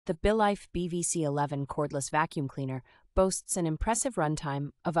The Belife BVC11 Cordless vacuum cleaner boasts an impressive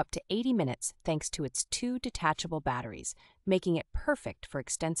runtime of up to 80 minutes thanks to its two detachable batteries, making it perfect for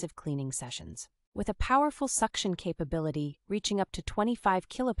extensive cleaning sessions. With a powerful suction capability reaching up to 25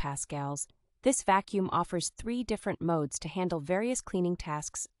 kilopascals, this vacuum offers 3 different modes to handle various cleaning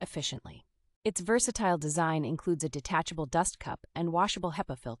tasks efficiently. Its versatile design includes a detachable dust cup and washable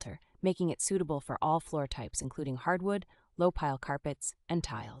HEPA filter, making it suitable for all floor types including hardwood, low-pile carpets, and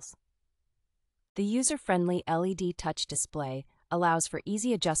tiles. The user-friendly LED touch display allows for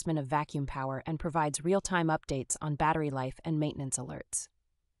easy adjustment of vacuum power and provides real-time updates on battery life and maintenance alerts.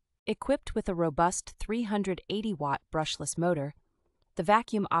 Equipped with a robust 380-watt brushless motor, the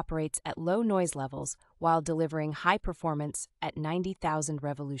vacuum operates at low noise levels while delivering high performance at 90,000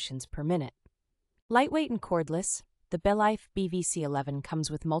 revolutions per minute. Lightweight and cordless, the Belife BVC11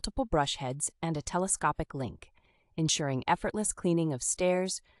 comes with multiple brush heads and a telescopic link, ensuring effortless cleaning of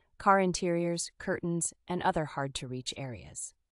stairs, car interiors, curtains, and other hard-to-reach areas.